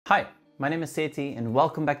Hi, my name is Seti and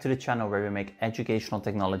welcome back to the channel where we make educational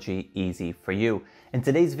technology easy for you. In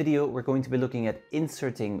today's video, we're going to be looking at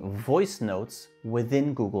inserting voice notes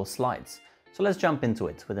within Google Slides. So let's jump into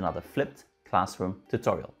it with another flipped classroom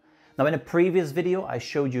tutorial. Now, in a previous video, I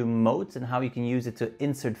showed you Mote and how you can use it to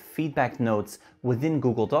insert feedback notes within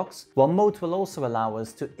Google Docs. Well, Mote will also allow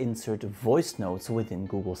us to insert voice notes within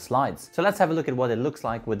Google Slides. So let's have a look at what it looks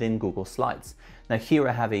like within Google Slides. Now here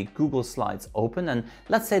I have a Google Slides open, and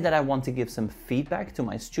let's say that I want to give some feedback to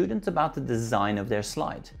my students about the design of their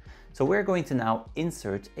slide. So we're going to now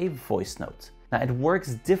insert a voice note. Now it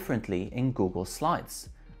works differently in Google Slides.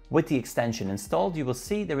 With the extension installed, you will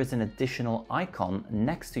see there is an additional icon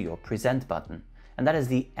next to your Present button, and that is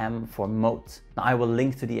the M for Mote. Now, I will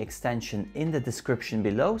link to the extension in the description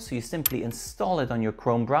below, so you simply install it on your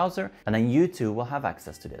Chrome browser, and then you too will have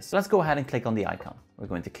access to this. So let's go ahead and click on the icon. We're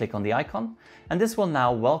going to click on the icon, and this will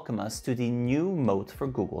now welcome us to the new Mote for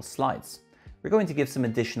Google Slides. We're going to give some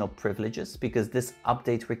additional privileges because this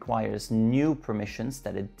update requires new permissions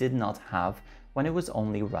that it did not have when it was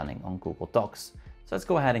only running on Google Docs. So let's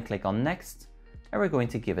go ahead and click on Next, and we're going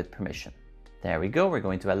to give it permission. There we go. We're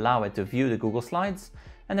going to allow it to view the Google Slides,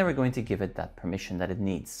 and then we're going to give it that permission that it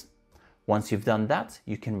needs. Once you've done that,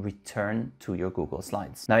 you can return to your Google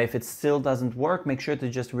Slides. Now, if it still doesn't work, make sure to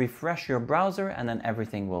just refresh your browser and then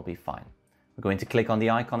everything will be fine. We're going to click on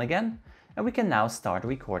the icon again, and we can now start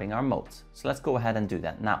recording our Mote. So let's go ahead and do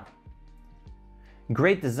that now.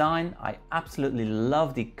 Great design. I absolutely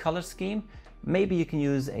love the color scheme. Maybe you can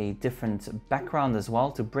use a different background as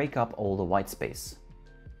well to break up all the white space.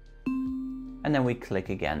 And then we click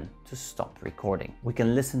again to stop recording. We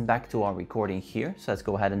can listen back to our recording here. So let's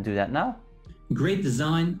go ahead and do that now. Great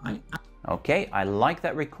design. Okay, I like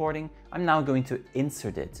that recording. I'm now going to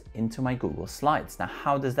insert it into my Google Slides. Now,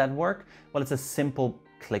 how does that work? Well, it's a simple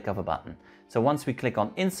click of a button. So once we click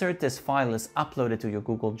on Insert, this file is uploaded to your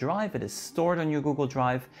Google Drive. It is stored on your Google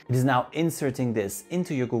Drive. It is now inserting this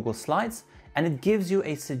into your Google Slides, and it gives you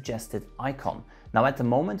a suggested icon. Now, at the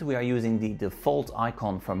moment, we are using the default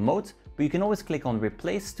icon for Mote, but you can always click on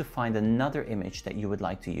Replace to find another image that you would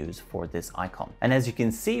like to use for this icon. And as you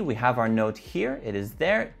can see, we have our note here. It is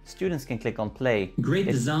there. Students can click on Play. Great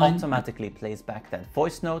design. It automatically plays back that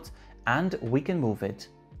voice note, and we can move it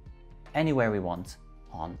anywhere we want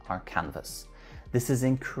on our canvas. This is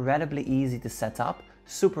incredibly easy to set up,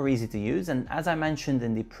 super easy to use, and as I mentioned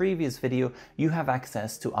in the previous video, you have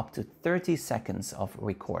access to up to 30 seconds of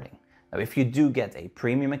recording. Now, if you do get a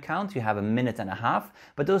premium account, you have a minute and a half,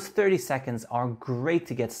 but those 30 seconds are great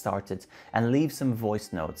to get started and leave some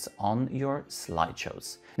voice notes on your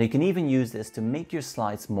slideshows. Now, you can even use this to make your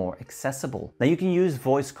slides more accessible. Now, you can use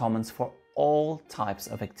voice comments for all types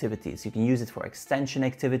of activities. You can use it for extension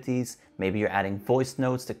activities. Maybe you're adding voice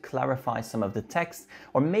notes to clarify some of the text,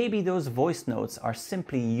 or maybe those voice notes are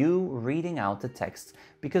simply you reading out the text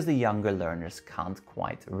because the younger learners can't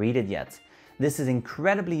quite read it yet. This is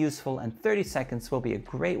incredibly useful, and 30 seconds will be a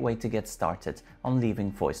great way to get started on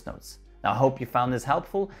leaving voice notes. Now, I hope you found this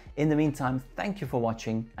helpful. In the meantime, thank you for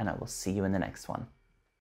watching, and I will see you in the next one.